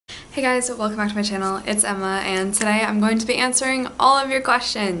Hey guys, welcome back to my channel. It's Emma, and today I'm going to be answering all of your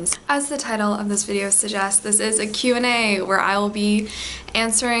questions. As the title of this video suggests, this is a Q&A where I will be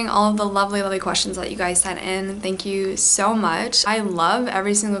answering all of the lovely questions that you guys sent in. Thank you so much. I love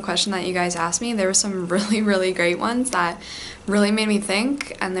every single question that you guys asked me. There were some really great ones that really made me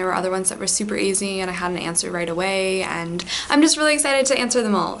think, and there were other ones that were super easy and I had an answer right away, and I'm just really excited to answer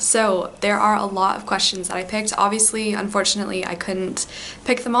them all. So there are a lot of questions that I picked. Obviously, unfortunately, I couldn't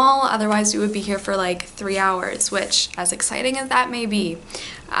pick them all, otherwise we would be here for like 3 hours, which, as exciting as that may be,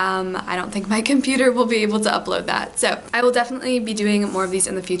 I don't think my computer will be able to upload that. So I will definitely be doing more of these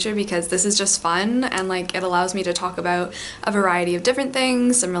in the future because this is just fun, and like it allows me to talk about a variety of different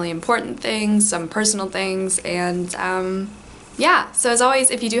things, some really important things, some personal things, and yeah, so as always,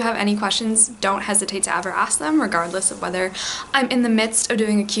 if you do have any questions, don't hesitate to ever ask them, regardless of whether I'm in the midst of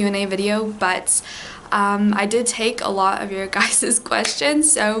doing a Q&A video, but I did take a lot of your guys'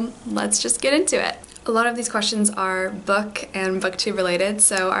 questions, so let's just get into it. A lot of these questions are book and booktube related,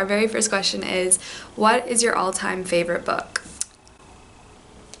 so our very first question is, what is your all-time favorite book?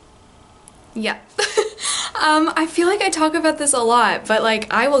 Yeah. I feel like I talk about this a lot, but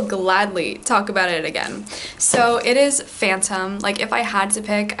like I will gladly talk about it again. So it is Phantom. Like if I had to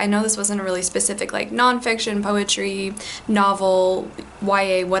pick, I know this wasn't a really specific like nonfiction, poetry, novel,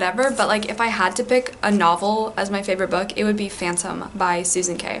 YA, whatever, but like if I had to pick a novel as my favorite book, it would be Phantom by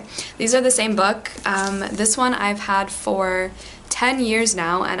Susan Kay. These are the same book. This one I've had for 10 years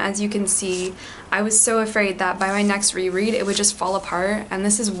now, and as you can see, I was so afraid that by my next reread it would just fall apart, and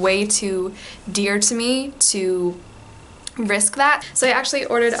this is way too dear to me to risk that. So I actually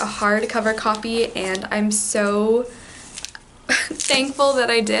ordered a hardcover copy, and I'm so thankful that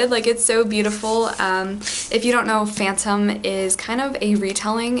I did. Like, it's so beautiful. If you don't know, Phantom is kind of a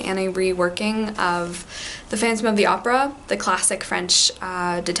retelling and a reworking of The Phantom of the Opera, the classic French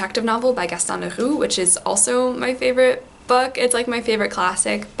detective novel by Gaston Leroux, which is also my favorite book. It's like my favorite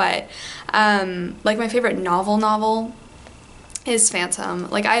classic, but like my favorite novel is Phantom.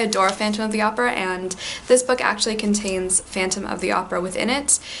 Like, I adore Phantom of the Opera, and this book actually contains Phantom of the Opera within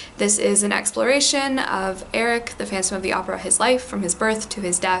it. This is an exploration of Eric, the Phantom of the Opera, his life from his birth to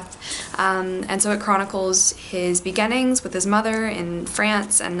his death, and so it chronicles his beginnings with his mother in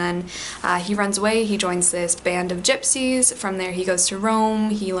France, and then he runs away, he joins this band of gypsies. From there he goes to Rome,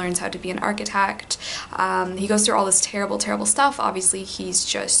 he learns how to be an architect, he goes through all this terrible stuff. Obviously he's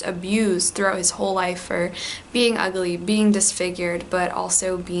just abused throughout his whole life for being ugly, being disfigured, but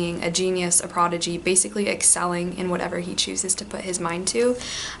also being a genius, a prodigy, basically excelling in whatever he chooses to put his mind to.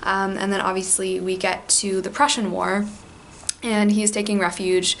 And then obviously we get to the Prussian War, and he's taking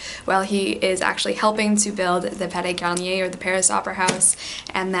refuge while he is actually helping to build the Palais Garnier, or the Paris Opera House,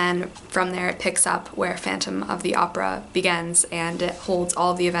 and then from there it picks up where Phantom of the Opera begins, and it holds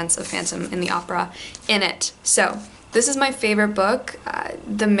all the events of Phantom in the Opera in it. So this is my favorite book.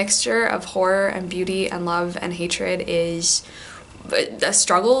 The mixture of horror and beauty and love and hatred is a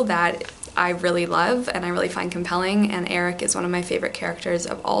struggle that I really love and I really find compelling, and Eric is one of my favorite characters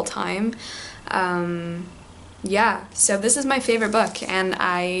of all time. Yeah, so this is my favorite book, and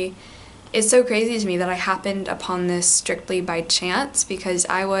it's so crazy to me that I happened upon this strictly by chance, because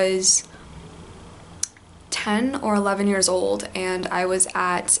I was 10 or 11 years old and I was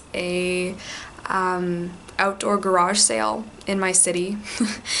at a outdoor garage sale in my city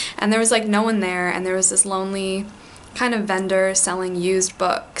and there was like no one there, and there was this lonely kind of vendor selling used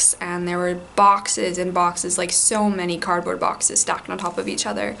books, and there were boxes and boxes, like so many cardboard boxes stacked on top of each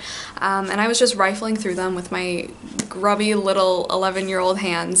other, and I was just rifling through them with my grubby little 11-year-old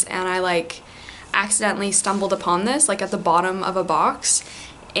hands, and I like accidentally stumbled upon this like at the bottom of a box,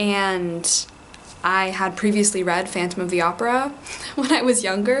 and I had previously read Phantom of the Opera when I was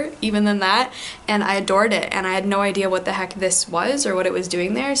younger, even than that, and I adored it, and I had no idea what the heck this was or what it was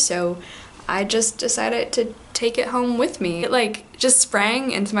doing there, so I just decided to take it home with me. It like just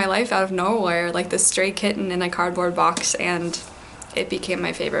sprang into my life out of nowhere, like this stray kitten in a cardboard box, and it became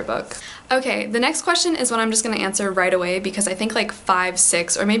my favorite book. Okay, the next question is one I'm just going to answer right away because I think like 5,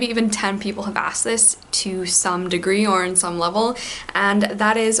 6, or maybe even 10 people have asked this to some degree or in some level, and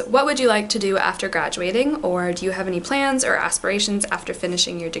that is, what would you like to do after graduating? Or do you have any plans or aspirations after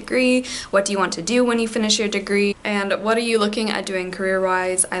finishing your degree? What do you want to do when you finish your degree? And what are you looking at doing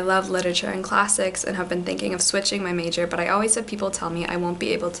career-wise? I love literature and classics and have been thinking of switching my major, but I always have people tell me I won't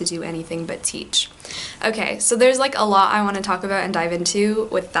be able to do anything but teach. Okay, so there's like a lot I want to talk about and dive into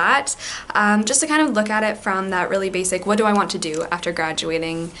with that. Just to kind of look at it from that really basic, what do I want to do after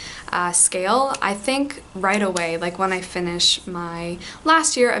graduating scale? I think right away, like when I finish my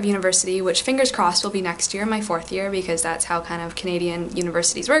last year of university, which fingers crossed will be next year, my 4th year, because that's how kind of Canadian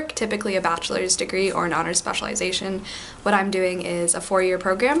universities work, typically a bachelor's degree or an honors specialization. What I'm doing is a 4-year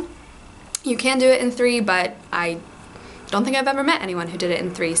program. You can do it in 3, but I don't think I've ever met anyone who did it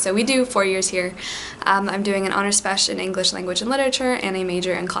in 3, so we do 4 years here. I'm doing an honors spec in English language and literature and a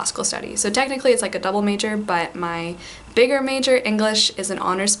major in classical studies. So technically it's like a double major, but my bigger major, English, is an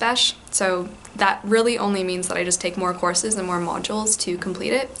honors spec, so that really only means that I just take more courses and more modules to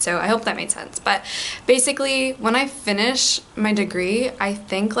complete it, so I hope that made sense. But basically, when I finish my degree, I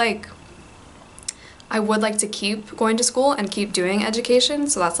think like I would like to keep going to school and keep doing education,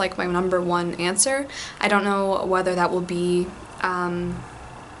 so that's like my number 1 answer. I don't know whether that will be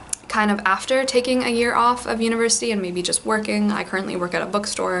kind of after taking a year off of university and maybe just working. I currently work at a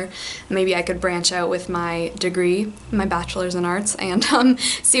bookstore. Maybe I could branch out with my degree, my bachelor's in arts, and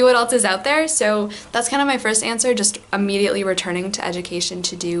see what else is out there. So that's kind of my first answer, just immediately returning to education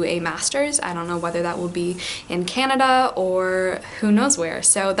to do a master's. I don't know whether that will be in Canada or who knows where.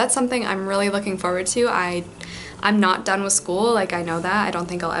 So that's something I'm really looking forward to. I'm not done with school, like I know that. I don't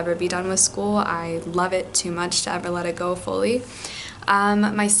think I'll ever be done with school. I love it too much to ever let it go fully.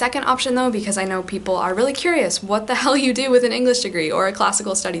 My second option though, because I know people are really curious what the hell you do with an English degree or a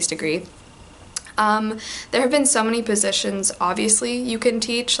classical studies degree. There have been so many positions, obviously, you can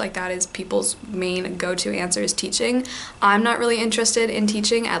teach, like that is people's main go-to answer is teaching. I'm not really interested in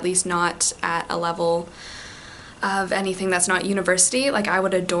teaching, at least not at a level of anything that's not university. Like I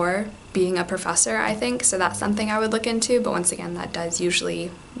would adore being a professor, I think, so that's something I would look into, but once again, that does usually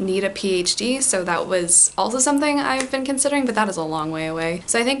need a PhD, so that was also something I've been considering, but that is a long way away.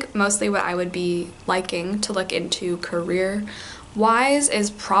 So I think mostly what I would be liking to look into career-wise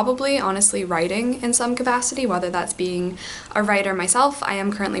is probably, honestly, writing in some capacity, whether that's being a writer myself. I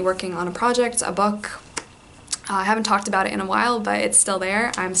am currently working on a project, a book. I haven't talked about it in a while, but it's still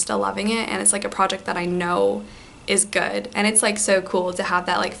there. I'm still loving it, and it's like a project that I know is good, and it's like so cool to have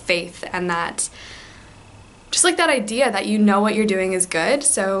that like faith and that just like that idea that you know what you're doing is good.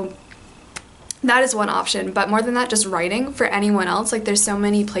 So that is one option, but more than that, just writing for anyone else. Like there's so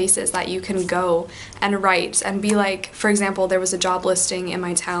many places that you can go and write and be like, for example, there was a job listing in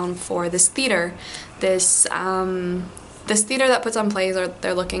my town for this theater, this theater that puts on plays, or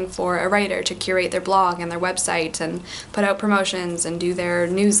they're looking for a writer to curate their blog and their website and put out promotions and do their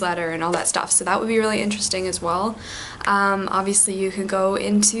newsletter and all that stuff. So that would be really interesting as well. Obviously you could go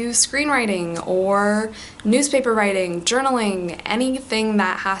into screenwriting or newspaper writing, journaling, anything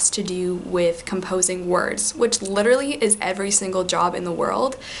that has to do with composing words, which literally is every single job in the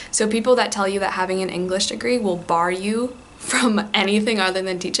world. So people that tell you that having an English degree will bar you from anything other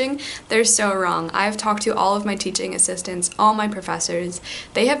than teaching, they're so wrong. I've talked to all of my teaching assistants, all my professors.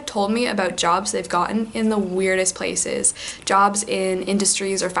 They have told me about jobs they've gotten in the weirdest places. Jobs in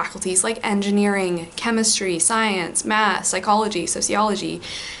industries or faculties like engineering, chemistry, science, math, psychology, sociology.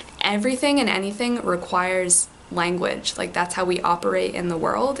 Everything and anything requires language. Like that's how we operate in the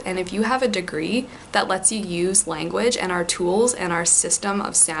world, and if you have a degree that lets you use language and our tools and our system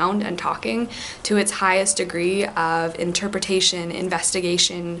of sound and talking to its highest degree of interpretation,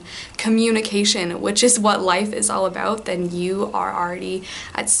 investigation, communication, which is what life is all about, then you are already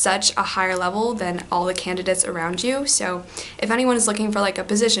at such a higher level than all the candidates around you. So if anyone is looking for like a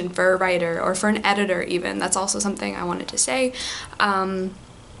position for a writer or for an editor even, that's also something I wanted to say.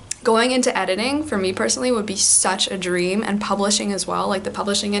 Going into editing, for me personally, would be such a dream, and publishing as well, like the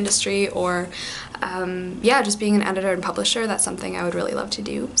publishing industry, or yeah, just being an editor and publisher, that's something I would really love to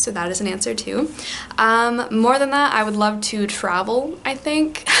do, so that is an answer too. More than that, I would love to travel, I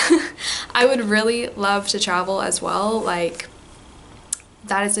think. I would really love to travel as well, like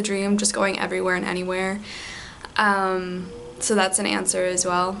that is a dream, just going everywhere and anywhere. So that's an answer as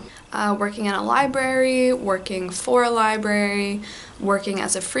well. Working in a library, working for a library, working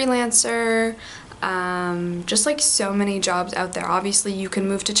as a freelancer, just like so many jobs out there. Obviously you can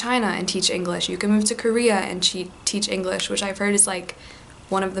move to China and teach English, you can move to Korea and teach English, which I've heard is like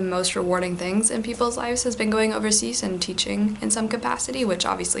one of the most rewarding things in people's lives, has been going overseas and teaching in some capacity, which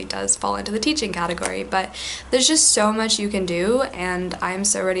obviously does fall into the teaching category, but there's just so much you can do, and I'm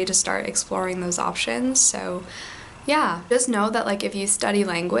so ready to start exploring those options. So yeah, just know that like if you study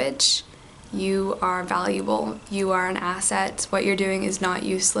language, you are valuable, you are an asset. What you're doing is not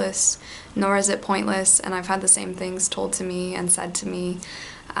useless, nor is it pointless, and I've had the same things told to me and said to me.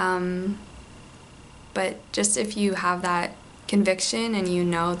 But just if you have that conviction and you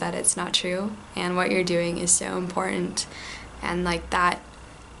know that it's not true and what you're doing is so important, and like that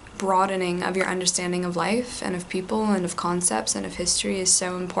broadening of your understanding of life and of people and of concepts and of history is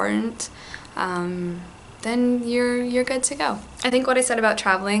so important, then you're good to go. I think what I said about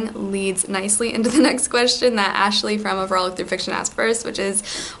traveling leads nicely into the next question that Ashley from A Frolic Through Fiction asked first, which is,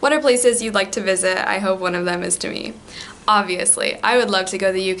 what are places you'd like to visit? I hope one of them is to me. Obviously, I would love to go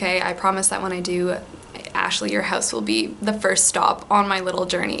to the UK. I promise that when I do, Ashley, your house will be the first stop on my little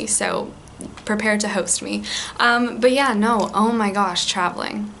journey, so prepare to host me. But yeah, no, oh my gosh,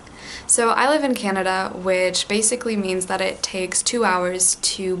 traveling. So I live in Canada, which basically means that it takes 2 hours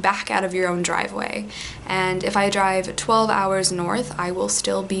to back out of your own driveway. And if I drive 12 hours north, I will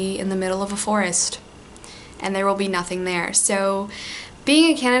still be in the middle of a forest and there will be nothing there. So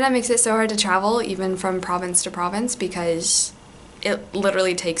being in Canada makes it so hard to travel, even from province to province, because it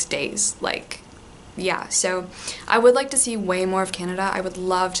literally takes days. Like, yeah, so I would like to see way more of Canada. I would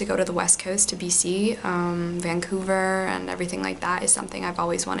love to go to the west coast, to BC, Vancouver, and everything like that is something I've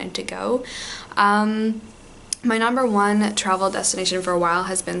always wanted to go. My number one travel destination for a while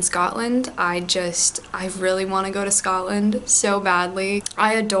has been Scotland. I really want to go to Scotland so badly.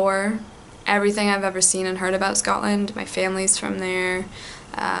 I adore everything I've ever seen and heard about Scotland. My family's from there.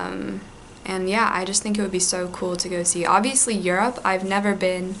 And yeah, I just think it would be so cool to go see. Obviously Europe, I've never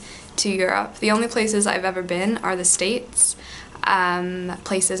been to Europe. The only places I've ever been are the States,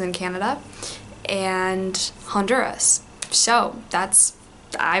 places in Canada, and Honduras. So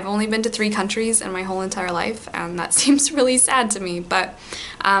I've only been to 3 countries in my whole entire life, and that seems really sad to me, but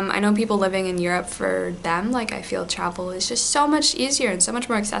I know people living in Europe, for them, like, I feel travel is just so much easier and so much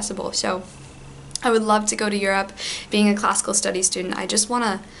more accessible. So I would love to go to Europe. Being a classical studies student, I just want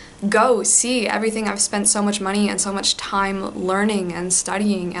to go see everything I've spent so much money and so much time learning and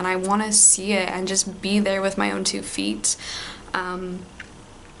studying, and I want to see it and just be there with my own 2 feet.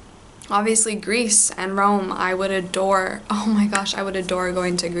 Obviously Greece and Rome, I would adore. Oh my gosh, I would adore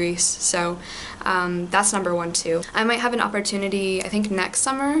going to Greece. So that's number 1 too. I might have an opportunity, I think next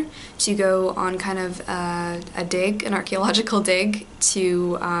summer, to go on kind of a dig, an archaeological dig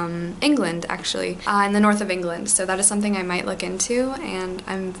to England, actually, in the north of England. So that is something I might look into, and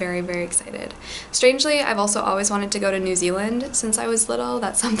I'm very, very excited. Strangely, I've also always wanted to go to New Zealand since I was little.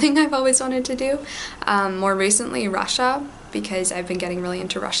 That's something I've always wanted to do. More recently, Russia, because I've been getting really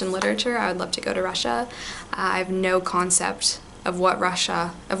into Russian literature. I would love to go to Russia. I have no concept of what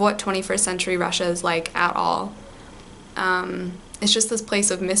 21st century Russia is like at all. It's just this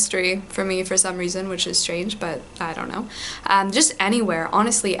place of mystery for me for some reason, which is strange, but I don't know. Just anywhere,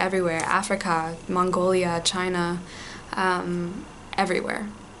 honestly everywhere. Africa, Mongolia, China, everywhere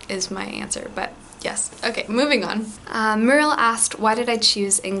is my answer, but yes. Okay, moving on. Muriel asked, why did I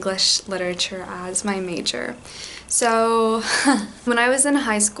choose English literature as my major? So when I was in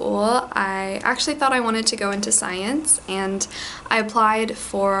high school, I actually thought I wanted to go into science, and I applied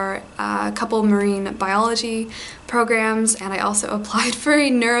for a couple marine biology programs, and I also applied for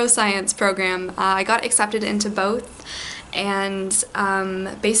a neuroscience program. I got accepted into both, and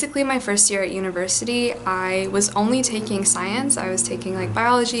basically my first year at university, I was only taking science. I was taking like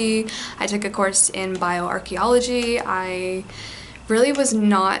biology, I took a course in bioarchaeology. I really was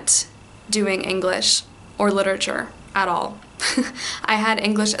not doing English or literature at all. I had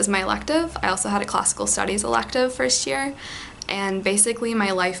English as my elective. I also had a classical studies elective first year, and basically my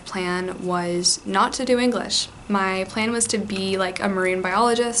life plan was not to do English. My plan was to be like a marine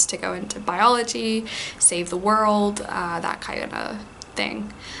biologist, to go into biology, save the world, that kind of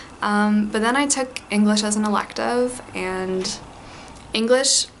thing. But then I took English as an elective, and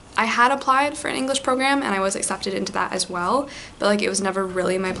English, I had applied for an English program and I was accepted into that as well, but like it was never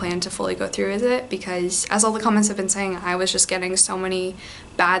really my plan to fully go through with it, because as all the comments have been saying, I was just getting so many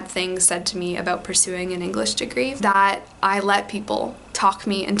bad things said to me about pursuing an English degree that I let people talk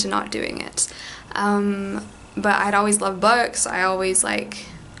me into not doing it. But I'd always loved books. I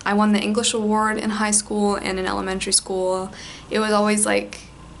won the English award in high school and in elementary school. It was always like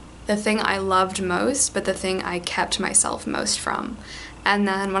the thing I loved most, but the thing I kept myself most from. And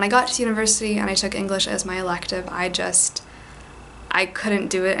then when I got to university and I took English as my elective, I couldn't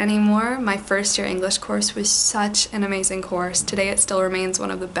do it anymore. My first year English course was such an amazing course. Today it still remains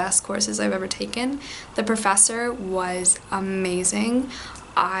one of the best courses I've ever taken. The professor was amazing.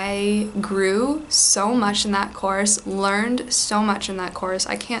 I grew so much in that course, learned so much in that course.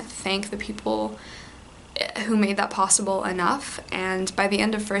 I can't thank the people who made that possible enough. And by the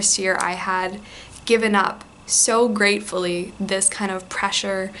end of first year, I had given up so gratefully this kind of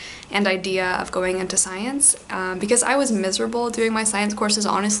pressure and idea of going into science, because I was miserable doing my science courses.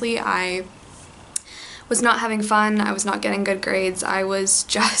 Honestly, was not having fun, I was not getting good grades, I was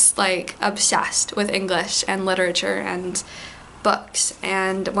just like obsessed with English and literature and books.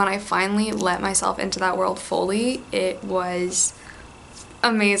 And when I finally let myself into that world fully, it was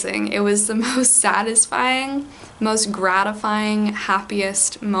amazing. It was the most satisfying, most gratifying,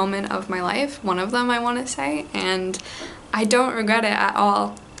 happiest moment of my life, one of them I want to say, and I don't regret it at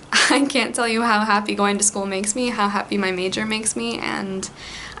all. I can't tell you how happy going to school makes me, how happy my major makes me, and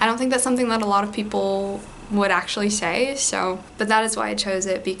I don't think that's something that a lot of people would actually say, but that is why I chose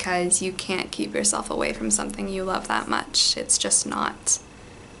it, because you can't keep yourself away from something you love that much. It's just not,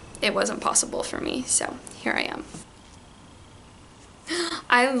 it wasn't possible for me, so here I am.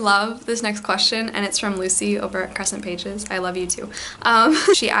 I love this next question, and it's from Lucy over at Crescent Pages. I love you too.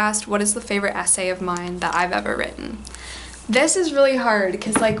 She asked, what is the favorite essay of mine that I've ever written? This is really hard,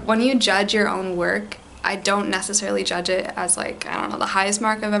 because like when you judge your own work, I don't necessarily judge it as like, I don't know, the highest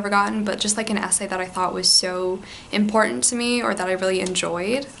mark I've ever gotten, but just like an essay that I thought was so important to me or that I really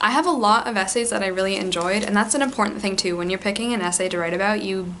enjoyed. I have a lot of essays that I really enjoyed, and that's an important thing too. When you're picking an essay to write about,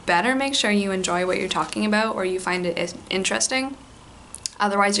 you better make sure you enjoy what you're talking about or you find it interesting.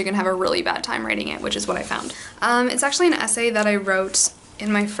 Otherwise, you're gonna have a really bad time writing it, which is what I found. It's actually an essay that I wrote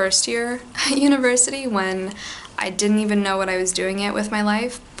in my first year at university when I didn't even know what I was doing it with my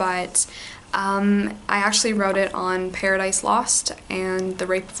life, but I actually wrote it on Paradise Lost and The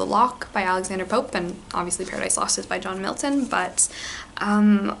Rape of the Lock by Alexander Pope, and obviously Paradise Lost is by John Milton, but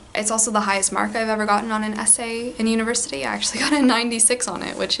it's also the highest mark I've ever gotten on an essay in university. I actually got a 96 on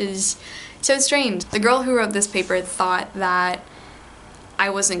it, which is so strange. The girl who wrote this paper thought that I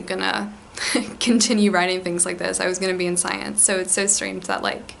wasn't gonna continue writing things like this. I was gonna be in science, so it's so strange that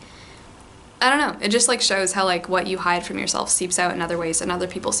like, I don't know, it just like shows how like what you hide from yourself seeps out in other ways and other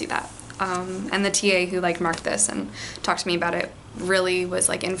people see that. And the TA who like marked this and talked to me about it really was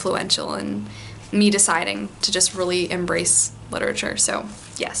like influential in me deciding to just really embrace literature, so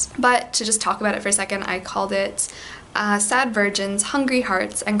yes. But to just talk about it for a second, I called it Sad Virgins, Hungry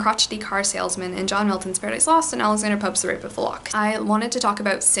Hearts, and Crotchety Car Salesmen in John Milton's Paradise Lost and Alexander Pope's The Rape of the Lock. I wanted to talk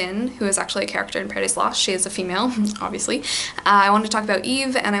about Sin, who is actually a character in Paradise Lost. She is a female, obviously. I wanted to talk about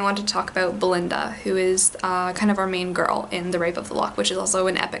Eve, and I wanted to talk about Belinda, who is kind of our main girl in The Rape of the Lock, which is also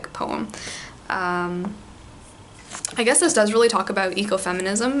an epic poem. I guess this does really talk about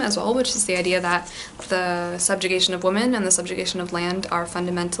ecofeminism as well, which is the idea that the subjugation of women and the subjugation of land are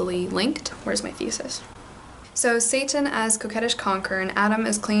fundamentally linked. Where's my thesis? So Satan as coquettish conqueror and Adam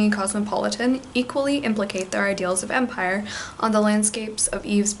as clingy cosmopolitan equally implicate their ideals of empire on the landscapes of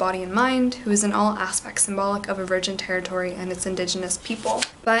Eve's body and mind, who is in all aspects symbolic of a virgin territory and its indigenous people.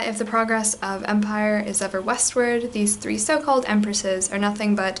 But if the progress of empire is ever westward, these three so-called empresses are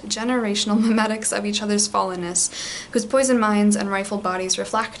nothing but generational mimetics of each other's fallenness, whose poisoned minds and rifled bodies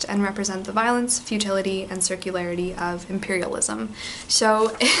reflect and represent the violence, futility, and circularity of imperialism.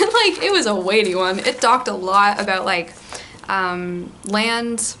 So it was a weighty one. It talked a lot about like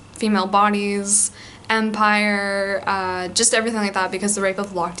land, female bodies, empire, just everything like that, because The Rape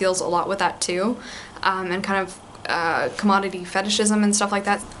of the Lock deals a lot with that too, and kind of commodity fetishism and stuff like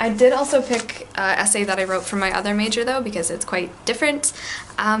that. I did also pick an essay that I wrote for my other major though, because it's quite different.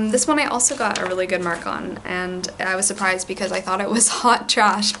 This one I also got a really good mark on, and I was surprised because I thought it was hot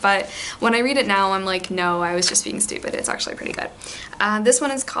trash, but when I read it now I'm like, no, I was just being stupid. It's actually pretty good. This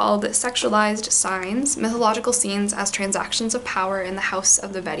one is called Sexualized Signs, Mythological Scenes as Transactions of Power in the House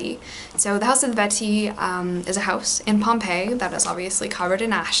of the Veti. So the House of the Veti is a house in Pompeii that is obviously covered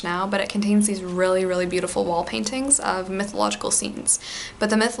in ash now, but it contains these really, really beautiful wall paintings of mythological scenes. But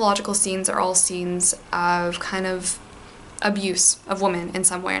the mythological scenes are all scenes of kind of abuse of women in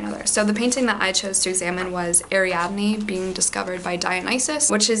some way or another. So the painting that I chose to examine was Ariadne being discovered by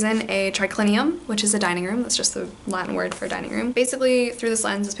Dionysus, which is in a triclinium, which is a dining room. That's just the Latin word for dining room. Basically, through this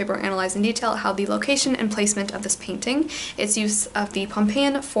lens, this paper analyzed in detail how the location and placement of this painting, its use of the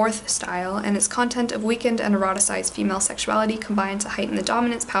Pompeian fourth style, and its content of weakened and eroticized female sexuality combined to heighten the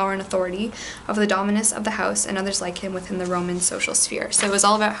dominance, power, and authority of the dominus of the house and others like him within the Roman social sphere. So it was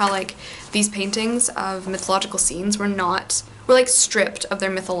all about how like these paintings of mythological scenes were like stripped of their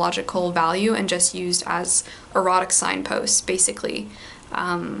mythological value and just used as erotic signposts, basically.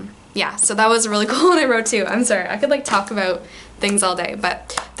 Yeah, so that was a really cool one I wrote too. I'm sorry, I could like talk about things all day,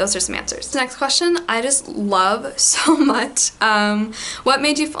 but those are some answers. The next question I just love so much. What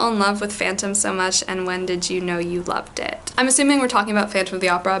made you fall in love with Phantom so much, and when did you know you loved it? I'm assuming we're talking about Phantom of the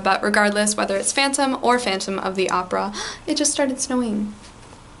Opera, but regardless, whether it's Phantom or Phantom of the Opera, it just started snowing.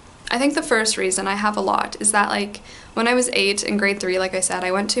 I think the first reason, I have a lot, is that like when I was 8 in grade 3, like I said,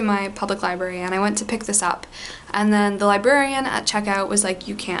 I went to my public library and I went to pick this up, and then the librarian at checkout was like,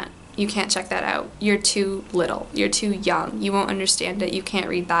 you can't You can't check that out. You're too little. You're too young. You won't understand it. You can't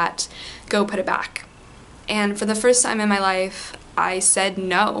read that. Go put it back. And for the first time in my life, I said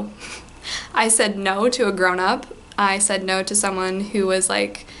no. I said no to a grown-up. I said no to someone who was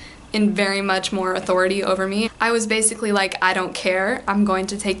like in very much more authority over me. I was basically like, I don't care. I'm going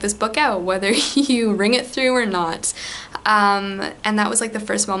to take this book out, whether you ring it through or not. And that was like the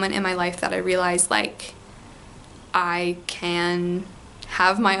first moment in my life that I realized like I can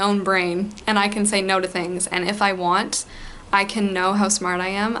have my own brain and I can say no to things. And if I want, I can know how smart I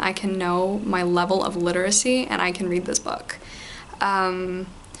am. I can know my level of literacy and I can read this book.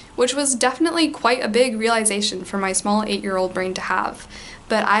 Which was definitely quite a big realization for my small 8-year-old brain to have.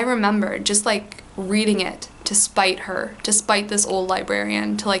 But I remember just like reading it to spite her, to spite this old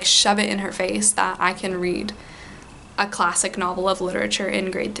librarian, to like shove it in her face that I can read a classic novel of literature in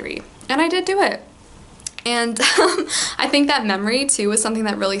grade 3. And I did do it. And I think that memory too was something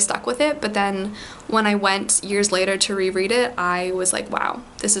that really stuck with it. But then when I went years later to reread it, I was like, wow,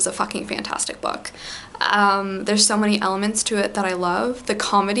 this is a fucking fantastic book. There's so many elements to it that I love. The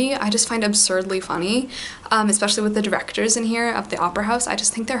comedy I just find absurdly funny, especially with the directors in here of the Opera House. I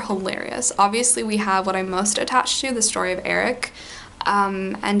just think they're hilarious. Obviously we have what I'm most attached to, the story of Eric,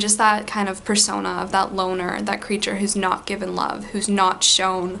 and just that kind of persona of that loner, that creature who's not given love, who's not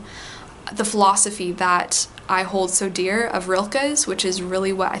shown the philosophy that I hold so dear of Rilke's, which is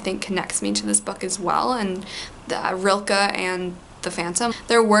really what I think connects me to this book as well. And Rilke and the Phantom,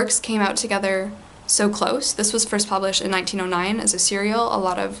 their works came out together so close. This was first published in 1909 as a serial. A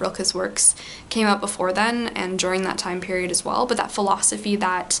lot of Rilke's works came out before then and during that time period as well. But that philosophy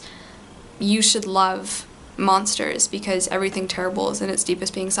that you should love monsters because everything terrible is in its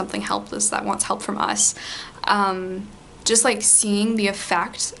deepest being something helpless that wants help from us. Just like seeing the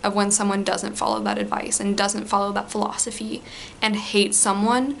effect of when someone doesn't follow that advice and doesn't follow that philosophy and hates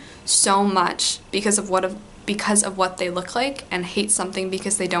someone so much because of what they look like and hate something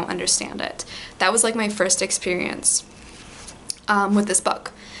because they don't understand it. That was like my first experience with this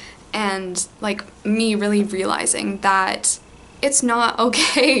book, and like me really realizing that it's not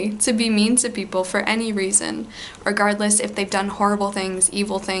okay to be mean to people for any reason, regardless if they've done horrible things,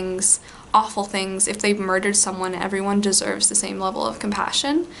 evil things, awful things. If they've murdered someone, everyone deserves the same level of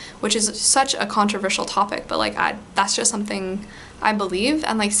compassion, which is such a controversial topic, but like that's just something I believe.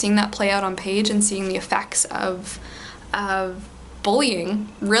 And like seeing that play out on page and seeing the effects of bullying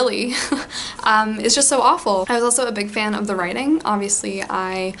really is just so awful. I was also a big fan of the writing. Obviously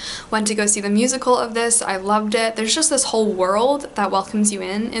I went to go see the musical of this. I loved it. There's just this whole world that welcomes you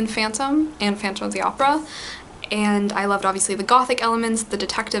in Phantom and Phantom of the Opera. And I loved obviously the gothic elements, the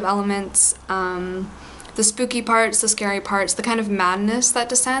detective elements, the spooky parts, the scary parts, the kind of madness that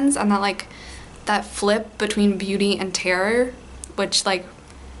descends, and that flip between beauty and terror, which like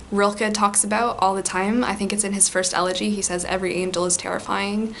Rilke talks about all the time. I think it's in his first elegy. He says every angel is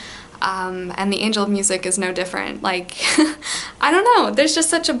terrifying. And the Angel of Music is no different. Like, I don't know, there's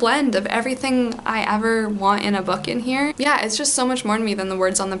just such a blend of everything I ever want in a book in here. Yeah, it's just so much more to me than the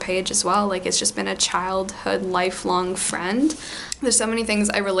words on the page as well. Like, it's just been a childhood, lifelong friend. There's so many things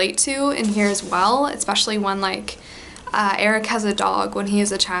I relate to in here as well, especially when like Eric has a dog when he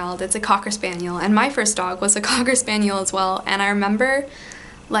is a child. It's a Cocker Spaniel, and my first dog was a Cocker Spaniel as well. And I remember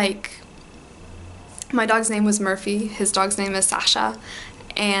like my dog's name was Murphy, his dog's name is Sasha.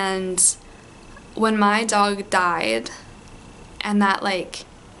 And when my dog died, and that like,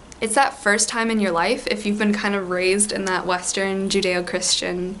 it's that first time in your life, if you've been kind of raised in that Western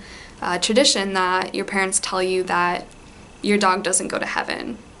Judeo-Christian tradition, that your parents tell you that your dog doesn't go to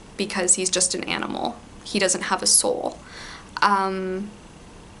heaven because he's just an animal. He doesn't have a soul. And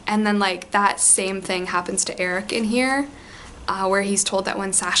then like that same thing happens to Eric in here, where he's told that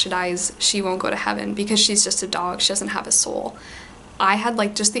when Sasha dies, she won't go to heaven because she's just a dog, she doesn't have a soul. I had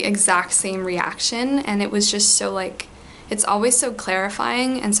like just the exact same reaction, and it was just so like, it's always so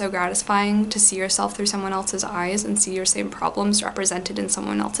clarifying and so gratifying to see yourself through someone else's eyes and see your same problems represented in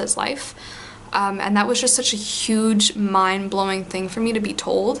someone else's life. And that was just such a huge, mind-blowing thing for me to be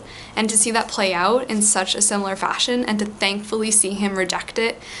told, and to see that play out in such a similar fashion, and to thankfully see him reject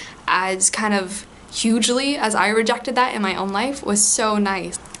it as kind of hugely as I rejected that in my own life was so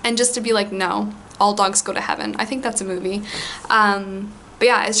nice. And just to be like, no, all dogs go to heaven. I think that's a movie. But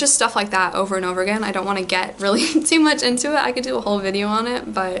yeah, it's just stuff like that over and over again. I don't want to get really too much into it. I could do a whole video on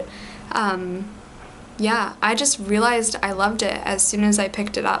it, but yeah, I just realized I loved it as soon as I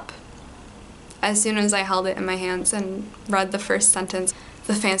picked it up. As soon as I held it in my hands and read the first sentence,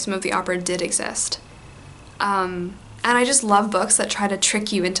 the Phantom of the Opera did exist. And And I just love books that try to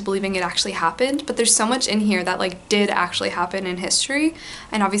trick you into believing it actually happened, but there's so much in here that like did actually happen in history,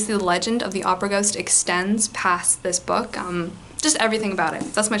 and obviously the legend of the opera ghost extends past this book. Just everything about it.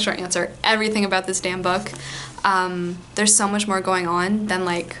 That's my short answer. Everything about this damn book. There's so much more going on than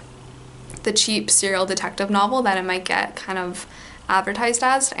like the cheap serial detective novel that it might get kind of advertised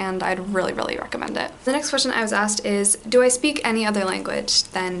as, and I'd really, really recommend it. The next question I was asked is, do I speak any other language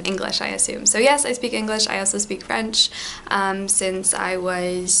than English, I assume? So yes, I speak English. I also speak French. Since I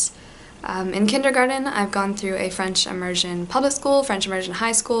was in kindergarten, I've gone through a French immersion public school, French immersion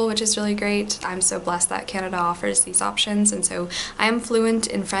high school, which is really great. I'm so blessed that Canada offers these options, and so I am fluent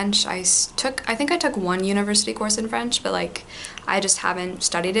in French. I think I took one university course in French, but like I just haven't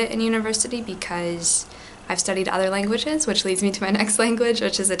studied it in university because I've studied other languages, which leads me to my next language,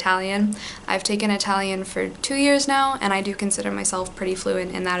 which is Italian. I've taken Italian for 2 years now, and I do consider myself pretty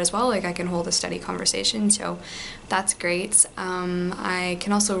fluent in that as well. Like I can hold a steady conversation, so that's great. I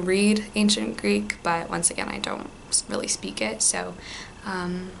can also read ancient Greek, but once again, I don't really speak it, so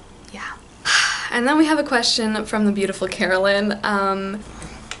yeah. And then we have a question from the beautiful Carolyn.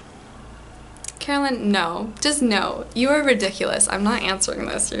 Carolyn, no. Just no. You are ridiculous. I'm not answering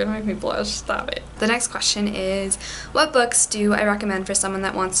this. You're gonna make me blush. Stop it. The next question is, what books do I recommend for someone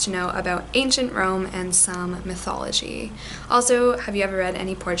that wants to know about ancient Rome and some mythology? Also, have you ever read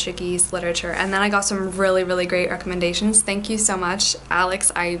any Portuguese literature? And then I got some really, really great recommendations. Thank you so much,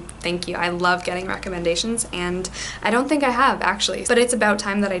 Alex. Thank you. I love getting recommendations, and I don't think I have, actually. But it's about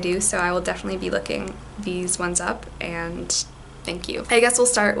time that I do, so I will definitely be looking these ones up, and thank you. I guess we'll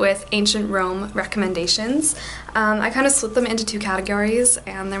start with ancient Rome recommendations. I kind of split them into 2 categories,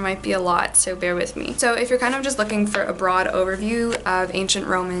 and there might be a lot, so bear with me. So if you're kind of just looking for a broad overview of ancient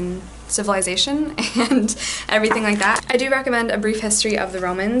Roman civilization and everything like that, I do recommend A Brief History of the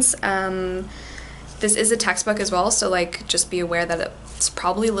Romans. This is a textbook as well, so like just be aware that it's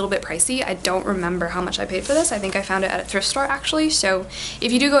probably a little bit pricey. I don't remember how much I paid for this. I think I found it at a thrift store actually. So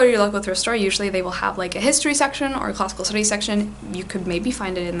if you do go to your local thrift store, usually they will have like a history section or a classical studies section. You could maybe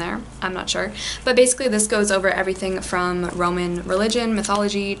find it in there. I'm not sure. But basically this goes over everything from Roman religion,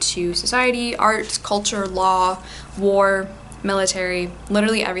 mythology, to society, art, culture, law, war, military,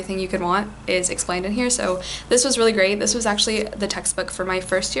 literally everything you could want is explained in here. So this was really great. This was actually the textbook for my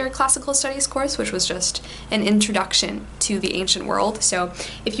first year classical studies course, which was just an introduction to the ancient world. So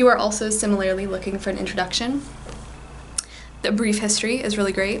if you are also similarly looking for an introduction, The Brief History is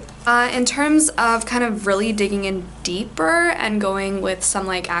really great. In terms of kind of really digging in deeper and going with some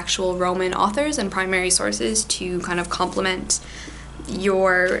like actual Roman authors and primary sources to kind of complement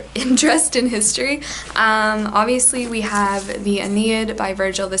your interest in history, obviously we have the Aeneid by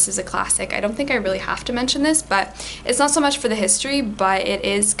Virgil. This is a classic. I don't think I really have to mention this, but it's not so much for the history, but it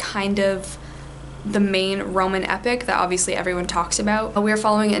is kind of the main Roman epic that obviously everyone talks about. We are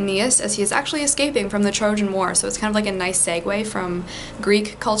following Aeneas as he is actually escaping from the Trojan War, so it's kind of like a nice segue from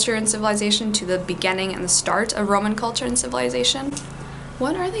Greek culture and civilization to the beginning and the start of Roman culture and civilization.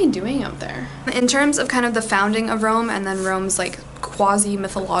 What are they doing out there? In terms of kind of the founding of Rome and then Rome's like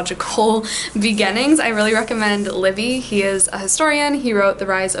quasi-mythological beginnings, I really recommend Livy. He is a historian. He wrote The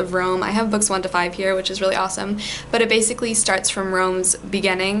Rise of Rome. I have books 1 to 5 here, which is really awesome, but it basically starts from Rome's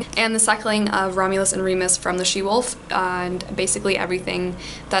beginning and the settling of Romulus and Remus from the she-wolf, and basically everything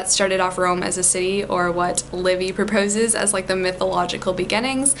that started off Rome as a city, or what Livy proposes as like the mythological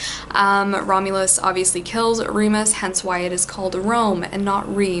beginnings. Romulus obviously kills Remus, hence why it is called Rome and not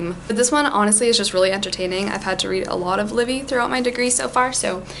Rheme. But this one honestly is just really entertaining. I've had to read a lot of Livy throughout my degree so far,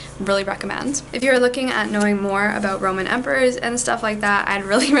 so really recommend. If you're looking at knowing more about Roman emperors and stuff like that, I'd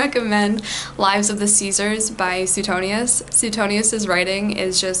really recommend Lives of the Caesars by Suetonius. Suetonius's writing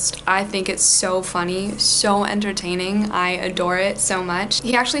is just, I think it's so funny, so entertaining. I adore it so much.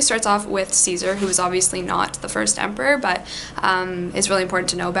 He actually starts off with Caesar, who is obviously not the first emperor, but is really important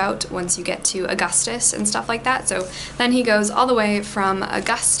to know about once you get to Augustus and stuff like that. So then he goes all the way from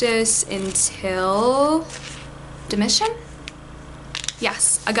Augustus until Domitian?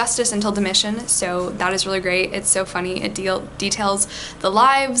 Yes, Augustus until Domitian, so that is really great. It's so funny. It details the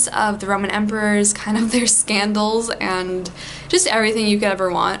lives of the Roman emperors, kind of their scandals, and just everything you could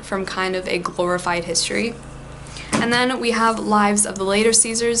ever want from kind of a glorified history. And then we have Lives of the Later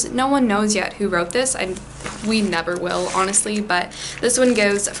Caesars. No one knows yet who wrote this. We never will, honestly, but this one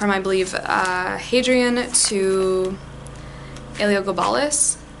goes from, I believe, Hadrian to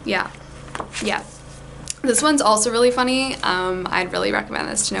Heliogabalus. Yeah. This one's also really funny. I'd really recommend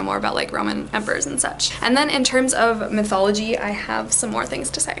this to know more about like Roman emperors and such. And then in terms of mythology, I have some more things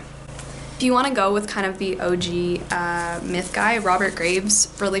to say. If you want to go with kind of the OG myth guy, Robert Graves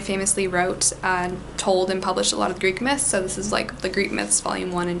really famously wrote, told and published a lot of Greek myths, so this is like the Greek myths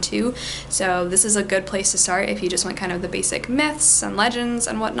volume 1 and 2, so this is a good place to start if you just want kind of the basic myths and legends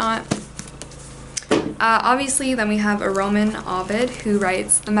and whatnot. Obviously, then we have a Roman Ovid who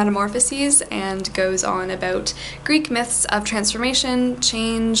writes the Metamorphoses and goes on about Greek myths of transformation,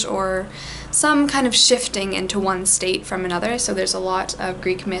 change, or some kind of shifting into one state from another, so there's a lot of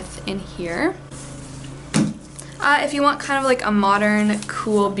Greek myth in here. If you want kind of like a modern,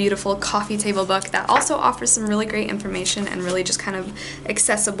 cool, beautiful coffee table book that also offers some really great information and really just kind of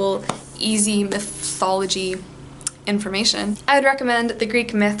accessible, easy mythology information, I would recommend The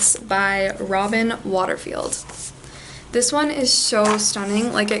Greek Myths by Robin Waterfield. This one is so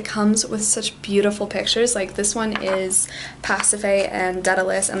stunning, like it comes with such beautiful pictures. Like this one is Pasiphae and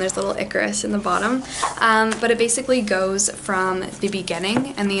Daedalus, and there's little Icarus in the bottom, but it basically goes from the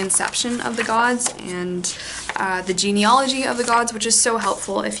beginning and the inception of the gods and the genealogy of the gods, which is so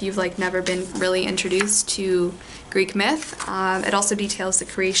helpful if you've like never been really introduced to Greek myth. It also details the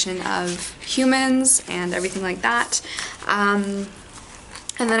creation of humans and everything like that.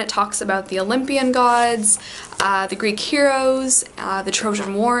 And then it talks about the Olympian gods, the Greek heroes, the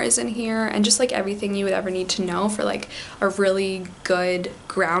Trojan War is in here, and just like everything you would ever need to know for like a really good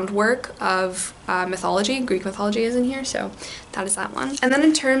groundwork of mythology. Greek mythology is in here, so that is that one. And then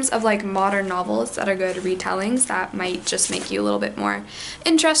in terms of like modern novels that are good retellings that might just make you a little bit more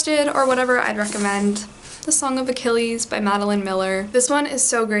interested or whatever, I'd recommend The Song of Achilles by Madeline Miller. This one is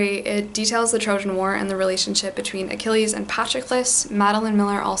so great. It details the Trojan War and the relationship between Achilles and Patroclus. Madeline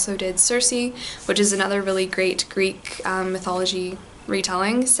Miller also did Circe, which is another really great Greek mythology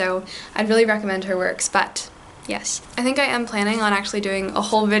retelling, so I'd really recommend her works, but yes. I think I am planning on actually doing a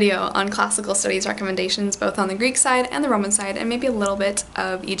whole video on classical studies recommendations, both on the Greek side and the Roman side, and maybe a little bit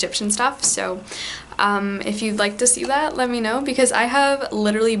of Egyptian stuff, so if you'd like to see that, let me know, because I have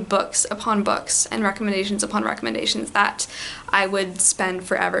literally books upon books and recommendations upon recommendations that I would spend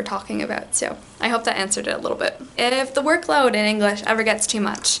forever talking about, so I hope that answered it a little bit. If the workload in English ever gets too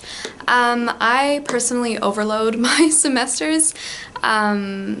much, I personally overload my semesters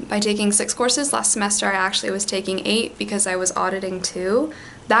by taking 6 courses. Last semester I actually was taking 8 because I was auditing 2.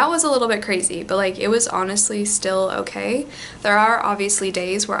 That was a little bit crazy, but like it was honestly still okay. There are obviously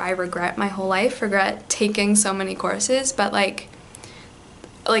days where I regret my whole life, regret taking so many courses, but like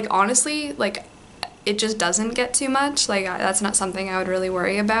honestly, like it just doesn't get too much. Like that's not something I would really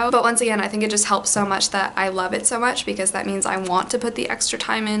worry about. But once again, I think it just helps so much that I love it so much, because that means I want to put the extra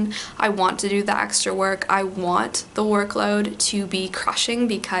time in, I want to do the extra work, I want the workload to be crushing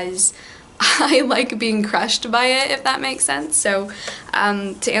because I like being crushed by it, if that makes sense. So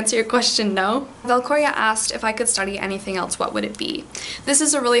to answer your question, no. Valcoria asked if I could study anything else, what would it be? This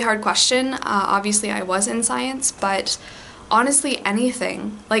is a really hard question. Obviously I was in science, but honestly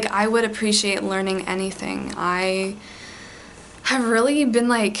anything. Like I would appreciate learning anything. I have really been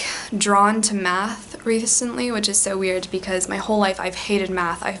like drawn to math recently, which is so weird because my whole life I've hated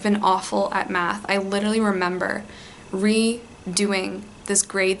math. I've been awful at math. I literally remember redoing this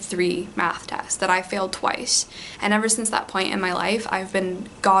grade 3 math test that I failed twice, and ever since that point in my life I've been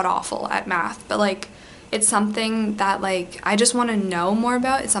god awful at math, but like it's something that like I just want to know more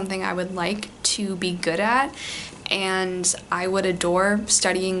about. It's something I would like to be good at, and I would adore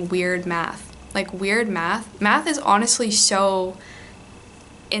studying weird math. Like weird math. Math is honestly so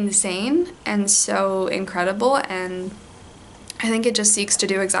insane and so incredible, and I think it just seeks to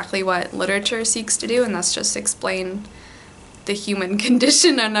do exactly what literature seeks to do, and that's just explain the human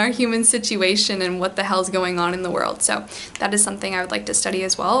condition and our human situation and what the hell's going on in the world. So that is something I would like to study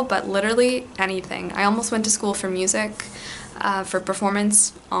as well, but literally anything. I almost went to school for music, for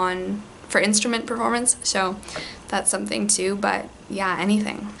instrument performance, so that's something too, but yeah,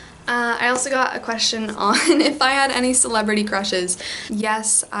 anything. I also got a question on if I had any celebrity crushes.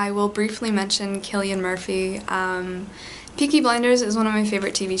 Yes, I will briefly mention Cillian Murphy. Peaky Blinders is one of my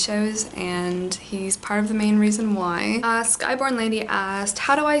favorite TV shows, and he's part of the main reason why. Skyborn Lady asked,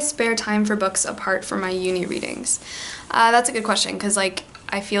 how do I spare time for books apart from my uni readings? That's a good question, because like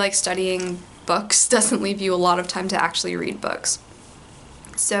I feel like studying books doesn't leave you a lot of time to actually read books.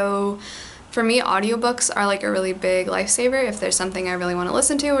 So for me, audiobooks are like a really big lifesaver. If there's something I really want to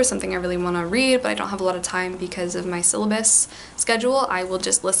listen to or something I really want to read, but I don't have a lot of time because of my syllabus schedule, I will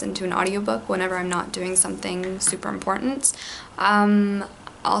just listen to an audiobook whenever I'm not doing something super important.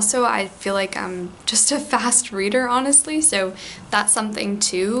 Also, I feel like I'm just a fast reader, honestly, so that's something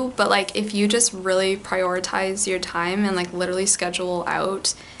too. But like if you just really prioritize your time and like literally schedule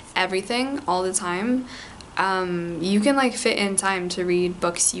out everything all the time, you can like fit in time to read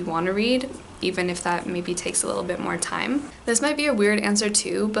books you want to read, even if that maybe takes a little bit more time. This might be a weird answer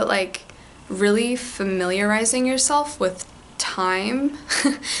too, but like really familiarizing yourself with time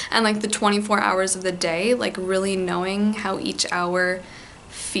and like the 24 hours of the day, like really knowing how each hour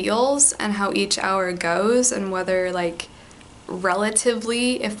feels and how each hour goes, and whether like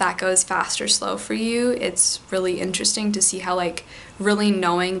relatively, if that goes fast or slow for you, it's really interesting to see how like really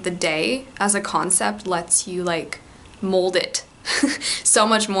knowing the day as a concept lets you like mold it so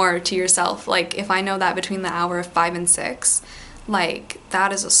much more to yourself. Like if I know that between the hour of 5 and 6, like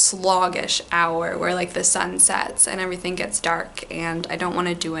that is a sluggish hour where like the sun sets and everything gets dark and I don't want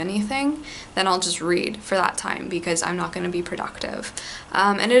to do anything, then I'll just read for that time because I'm not going to be productive.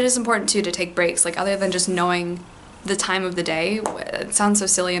 And it is important too to take breaks, like other than just knowing the time of the day. It sounds so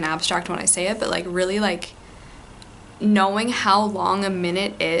silly and abstract when I say it, but like really like knowing how long a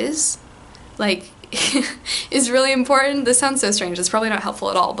minute is like is really important. This sounds so strange, it's probably not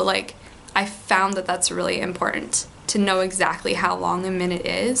helpful at all, but like I found that that's really important to know exactly how long a minute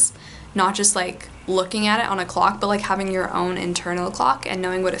is, not just like looking at it on a clock, but like having your own internal clock and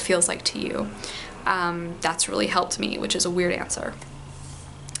knowing what it feels like to you. That's really helped me, which is a weird answer.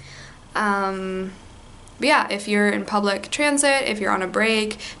 But yeah, if you're in public transit, if you're on a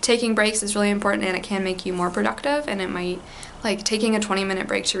break, taking breaks is really important and it can make you more productive, and it might, like taking a 20-minute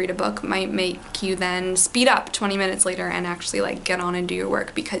break to read a book might make you then speed up 20 minutes later and actually like get on and do your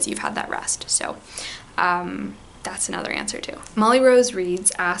work because you've had that rest. So that's another answer too. Molly Rose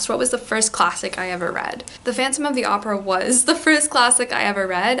Reads asked, what was the first classic I ever read? The Phantom of the Opera was the first classic I ever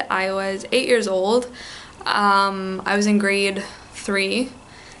read. I was 8 years old. I was in grade 3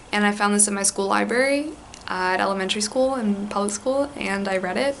 and I found this in my school library at elementary school and public school, and I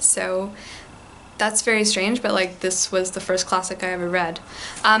read it, so that's very strange, but like this was the first classic I ever read.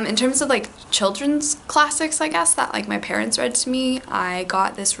 In terms of like children's classics, I guess, that like my parents read to me, I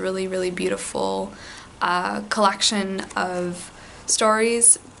got this really beautiful collection of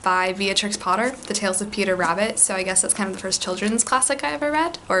stories by Beatrix Potter, The Tales of Peter Rabbit, so I guess that's kind of the first children's classic I ever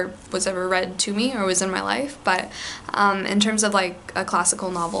read, or was ever read to me, or was in my life, but in terms of like a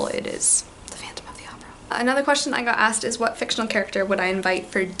classical novel, it is The Phantom of the Opera. Another question I got asked is, what fictional character would I invite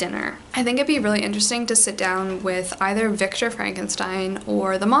for dinner? I think it'd be really interesting to sit down with either Victor Frankenstein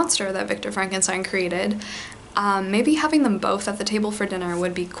or the monster that Victor Frankenstein created. Maybe having them both at the table for dinner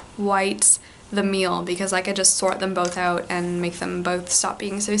would be quite the meal, because I could just sort them both out and make them both stop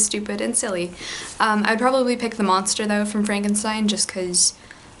being so stupid and silly. I'd probably pick the monster though from Frankenstein, just because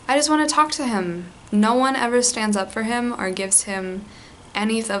I just want to talk to him. No one ever stands up for him or gives him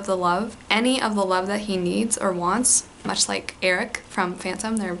any of the love that he needs or wants, much like Eric from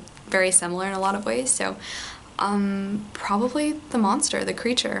Phantom. They're very similar in a lot of ways, so probably the monster, the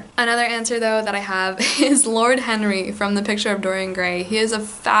creature. Another answer though that I have is Lord Henry from The Picture of Dorian Gray. He is a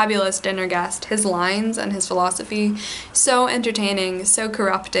fabulous dinner guest. His lines and his philosophy, so entertaining, so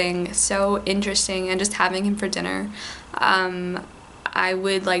corrupting, so interesting, and just having him for dinner, I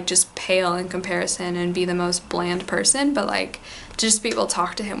would like just pale in comparison and be the most bland person, but like to just be able to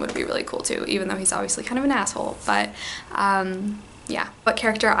talk to him would be really cool too, even though he's obviously kind of an asshole. But yeah, what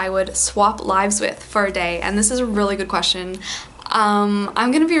character I would swap lives with for a day, and this is a really good question. I'm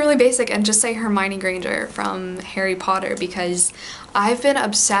gonna be really basic and just say Hermione Granger from Harry Potter, because I've been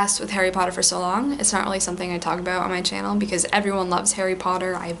obsessed with Harry Potter for so long. It's not really something I talk about on my channel because everyone loves Harry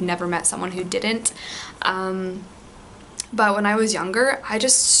Potter. I've never met someone who didn't. But when I was younger, I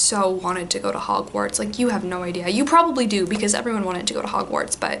just so wanted to go to Hogwarts. Like, you have no idea. You probably do, because everyone wanted to go to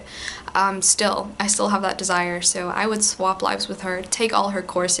Hogwarts, but I still have that desire, so I would swap lives with her, take all her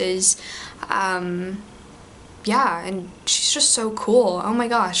courses. Yeah, and she's just so cool. Oh my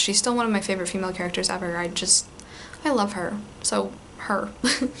gosh, she's still one of my favorite female characters ever. I love her. So, her.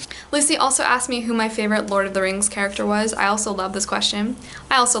 Lucy also asked me who my favorite Lord of the Rings character was. I also love this question.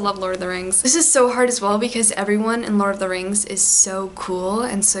 I also love Lord of the Rings. This is so hard as well because everyone in Lord of the Rings is so cool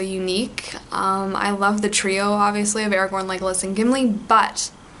and so unique. I love the trio, obviously, of Aragorn, Legolas, and Gimli,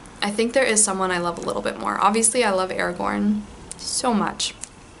 but I think there is someone I love a little bit more. Obviously, I love Aragorn so much.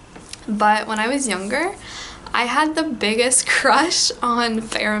 But when I was younger, I had the biggest crush on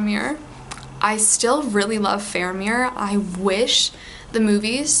Faramir. I still really love Faramir. I wish the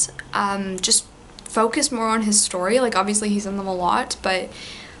movies just focus more on his story. Like, obviously he's in them a lot, but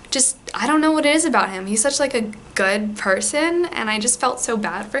just, I don't know what it is about him. He's such like a good person, and I just felt so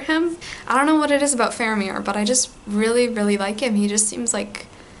bad for him. I don't know what it is about Faramir, but I just really like him. He just seems like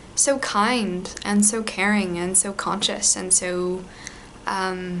so kind and so caring and so conscious and so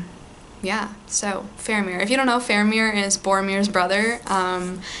yeah, so Faramir. If you don't know, Faramir is Boromir's brother.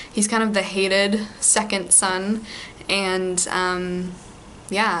 He's kind of the hated second son, and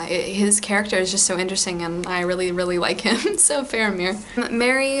yeah, his character is just so interesting, and I really, really like him. So Faramir.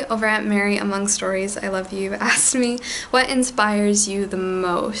 Mary over at Mary Among Stories, I love you, asked me, what inspires you the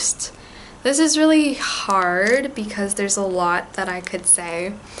most? This is really hard because there's a lot that I could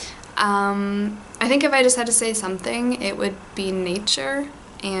say. I think if I just had to say something, it would be nature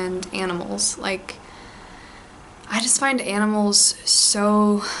and animals. Like, I just find animals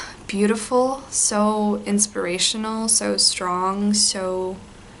so beautiful, so inspirational, so strong, so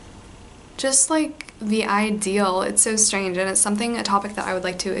just like the ideal. It's so strange, and it's a topic that I would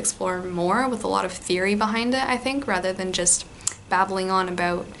like to explore more with a lot of theory behind it, I think, rather than just babbling on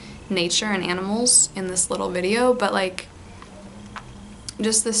about nature and animals in this little video, but like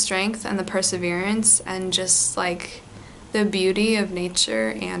just the strength and the perseverance and just like the beauty of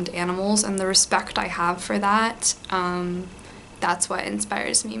nature and animals and the respect I have for that, that's what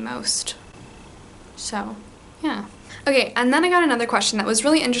inspires me most. So, yeah. Okay, and then I got another question that was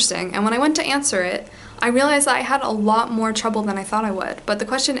really interesting, and when I went to answer it, I realized that I had a lot more trouble than I thought I would. But the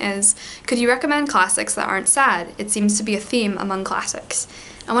question is, could you recommend classics that aren't sad? It seems to be a theme among classics.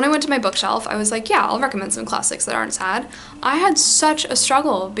 And when I went to my bookshelf, I was like, yeah, I'll recommend some classics that aren't sad. I had such a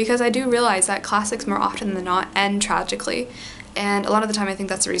struggle because I do realize that classics more often than not end tragically. And a lot of the time I think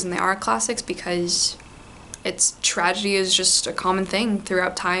that's the reason they are classics, because tragedy is just a common thing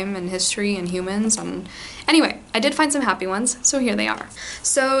throughout time and history and humans. And anyway, I did find some happy ones, so here they are.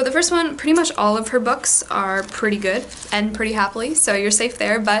 So the first one, pretty much all of her books are pretty good and pretty happily, so you're safe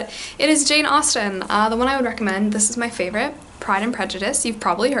there, but it is Jane Austen. The one I would recommend, this is my favorite, Pride and Prejudice. You've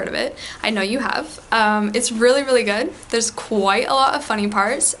probably heard of it. I know you have. It's really, really good. There's quite a lot of funny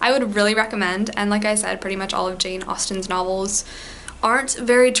parts. I would really recommend, and like I said, pretty much all of Jane Austen's novels aren't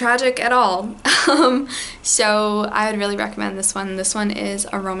very tragic at all. So I would really recommend this one. This one is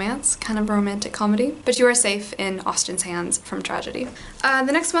a romance, kind of a romantic comedy, but you are safe in Austen's hands from tragedy.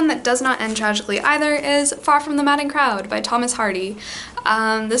 The next one that does not end tragically either is Far from the Madding Crowd by Thomas Hardy.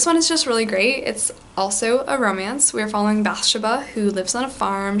 This one is just really great. It's also a romance. We're following Bathsheba, who lives on a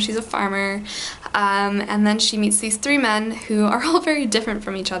farm. She's a farmer, and then she meets these three men who are all very different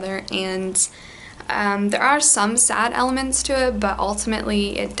from each other, and there are some sad elements to it, but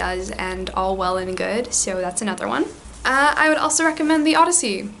ultimately it does end all well and good, so that's another one. I would also recommend The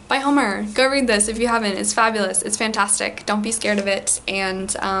Odyssey by Homer. Go read this if you haven't. It's fabulous. It's fantastic. Don't be scared of it,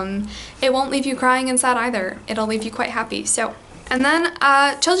 and it won't leave you crying and sad either. It'll leave you quite happy. So, and then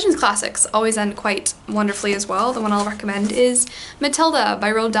children's classics always end quite wonderfully as well. The one I'll recommend is Matilda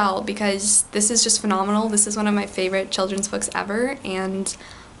by Roald Dahl, because this is just phenomenal. This is one of my favorite children's books ever, and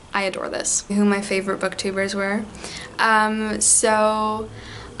I adore this. Who my favorite booktubers were. So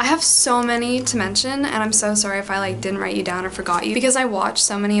I have so many to mention, and I'm so sorry if I like didn't write you down or forgot you, because I watched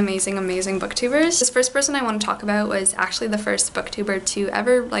so many amazing booktubers. This first person I want to talk about was actually the first booktuber to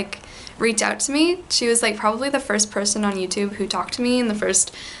ever like reach out to me. She was like probably the first person on YouTube who talked to me, and the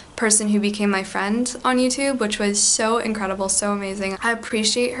first person who became my friend on YouTube, which was so incredible, so amazing. I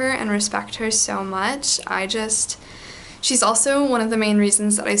appreciate her and respect her so much. She's also one of the main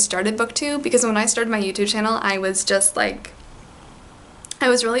reasons that I started BookTube, because when I started my YouTube channel, I was just like, I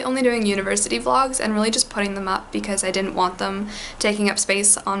was really only doing university vlogs and really just putting them up because I didn't want them taking up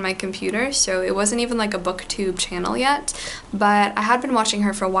space on my computer, so it wasn't even like a BookTube channel yet, but I had been watching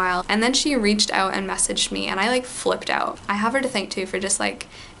her for a while, and then she reached out and messaged me, and I like flipped out. I have her to thank too for just like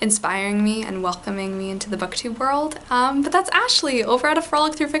inspiring me and welcoming me into the BookTube world, but that's Ashley over at A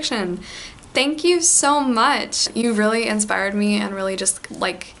Frolic Through Fiction. Thank you so much. You really inspired me and really just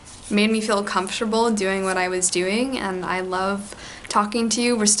like made me feel comfortable doing what I was doing, and I love talking to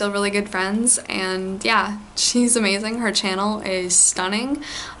you. We're still really good friends, and yeah, she's amazing. Her channel is stunning.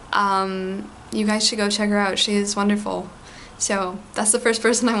 You guys should go check her out. She is wonderful. So that's the first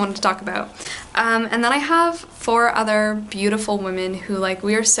person I wanted to talk about. And then I have 4 other beautiful women who like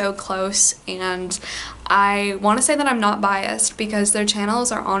we are so close, and I want to say that I'm not biased because their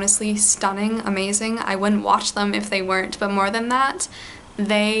channels are honestly stunning, amazing. I wouldn't watch them if they weren't, but more than that,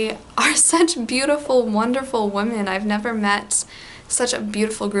 they are such beautiful, wonderful women. I've never met such a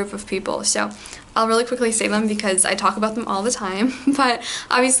beautiful group of people. So I'll really quickly say them because I talk about them all the time, but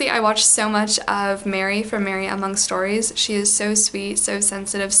obviously I watch so much of Mary from Mary Among Stories. She is so sweet, so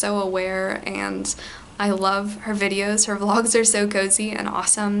sensitive, so aware, and I love her videos. Her vlogs are so cozy and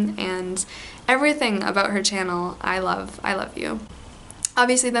awesome, and everything about her channel I love. I love you.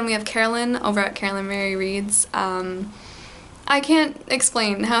 Obviously then we have Carolyn over at Carolyn Mary Reads. I can't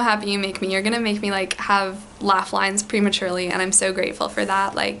explain how happy you make me. You're gonna make me like have laugh lines prematurely, and I'm so grateful for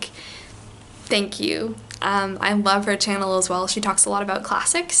that. Like, Thank you. I love her channel as well. She talks a lot about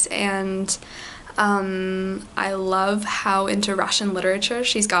classics, and I love how into Russian literature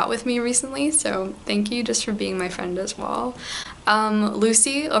she's got with me recently, so thank you just for being my friend as well.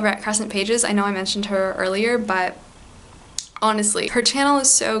 Lucy over at Crescent Pages, I know I mentioned her earlier, but honestly, her channel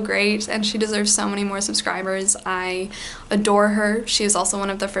is so great and she deserves so many more subscribers. I adore her. She is also one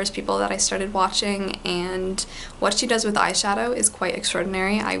of the first people that I started watching, and what she does with eyeshadow is quite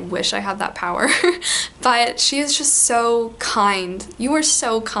extraordinary. I wish I had that power, but she is just so kind. You are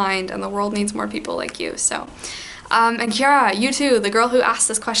so kind and the world needs more people like you, so. And Kiara, you too, the girl who asked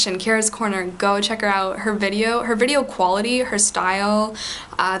this question, Kiara's Corner, go check her out. Her video quality, her style,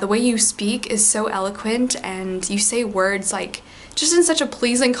 the way you speak is so eloquent, and you say words like just in such a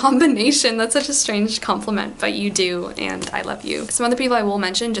pleasing combination. That's such a strange compliment, but you do, and I love you. Some other people I will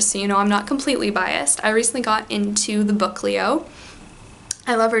mention, just so you know I'm not completely biased. I recently got into the book Leo.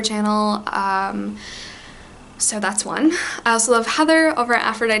 I love her channel. So that's one. I also love Heather over at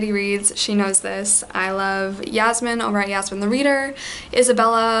Aphrodite Reads. She knows this. I love Yasmin over at Yasmin the Reader,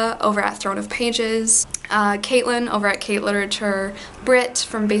 Isabella over at Throne of Pages, Caitlin over at Kate Literature, Britt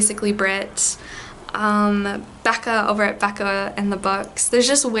from Basically Brit, Becca over at Becca and the Books. There's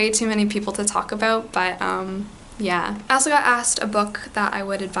just way too many people to talk about, but yeah. I also got asked a book that I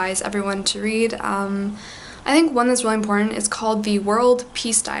would advise everyone to read. I think one that's really important is called The World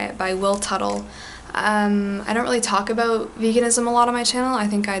Peace Diet by Will Tuttle. I don't really talk about veganism a lot on my channel. I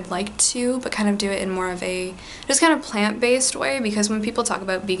think I'd like to, but kind of do it in more of a just kind of plant-based way, because when people talk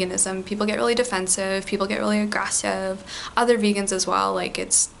about veganism, people get really defensive, people get really aggressive, other vegans as well. Like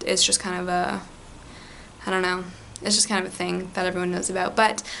it's just kind of a, I don't know, it's just kind of a thing that everyone knows about.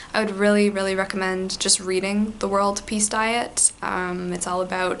 But I would really, really recommend just reading The World Peace Diet. It's all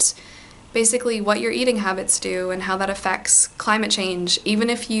about basically what your eating habits do and how that affects climate change. Even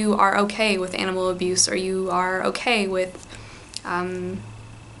if you are okay with animal abuse, or you are okay with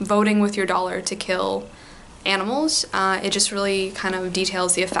voting with your dollar to kill animals, it just really kind of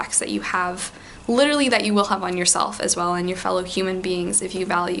details the effects that you have, literally that you will have on yourself as well and your fellow human beings if you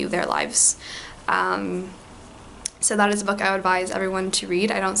value their lives. So that is a book I would advise everyone to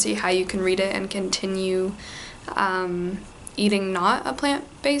read. I don't see how you can read it and continue eating not a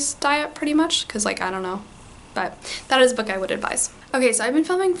plant-based diet pretty much, because like I don't know, but that is a book I would advise. Okay, so I've been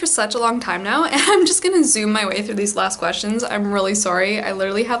filming for such a long time now, and I'm just gonna zoom my way through these last questions. I'm really sorry. I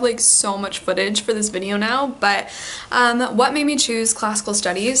literally have like so much footage for this video now, but what made me choose classical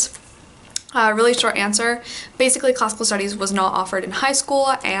studies? Really short answer. Basically, classical studies was not offered in high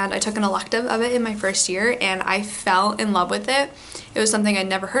school, and I took an elective of it in my first year, and I fell in love with it. It was something I'd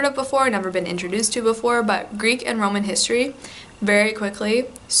never heard of before, never been introduced to before, but Greek and Roman history, very quickly,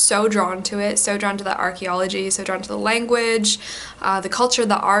 so drawn to it, so drawn to the archaeology, so drawn to the language, the culture,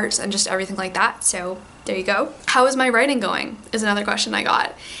 the art, and just everything like that. So there you go. How is my writing going is another question I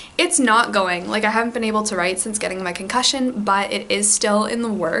got. It's not going. Like, I haven't been able to write since getting my concussion, but it is still in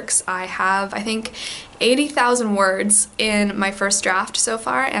the works. I have, I think, 80,000 words in my first draft so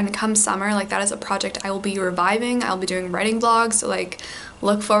far, and come summer, like, that is a project I will be reviving. I'll be doing writing vlogs, so like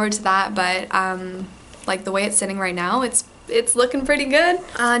look forward to that. But like the way it's sitting right now, it's looking pretty good.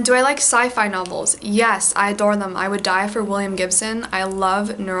 Do I like sci-fi novels? Yes, I adore them. I would die for William Gibson. I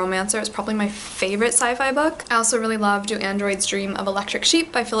love Neuromancer. It's probably my favorite sci-fi book. I also really love Do Androids Dream of Electric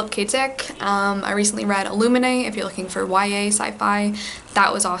Sheep by Philip K. Dick. I recently read Illuminae, if you're looking for YA sci-fi.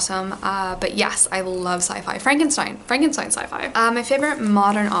 That was awesome. But yes, I love sci-fi. Frankenstein sci-fi. My favorite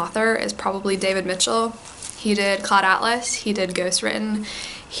modern author is probably David Mitchell. He did Cloud Atlas, he did Ghost Written,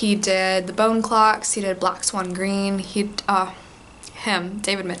 he did The Bone Clocks, he did Black Swan Green, David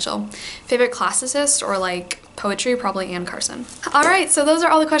Mitchell. Favorite classicist or like poetry, probably Anne Carson. Alright, so those are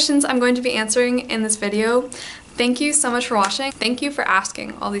all the questions I'm going to be answering in this video. Thank you so much for watching. Thank you for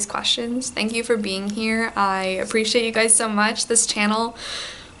asking all these questions. Thank you for being here. I appreciate you guys so much. This channel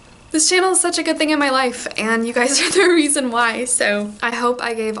is such a good thing in my life, and you guys are the reason why. So I hope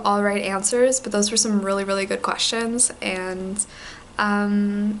I gave all right answers, but those were some really, really good questions. And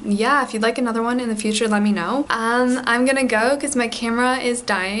yeah, if you'd like another one in the future, let me know. I'm gonna go because my camera is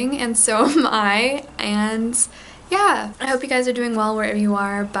dying, and so am I. And yeah, I hope you guys are doing well wherever you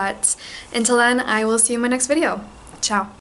are, but until then, I will see you in my next video. Ciao.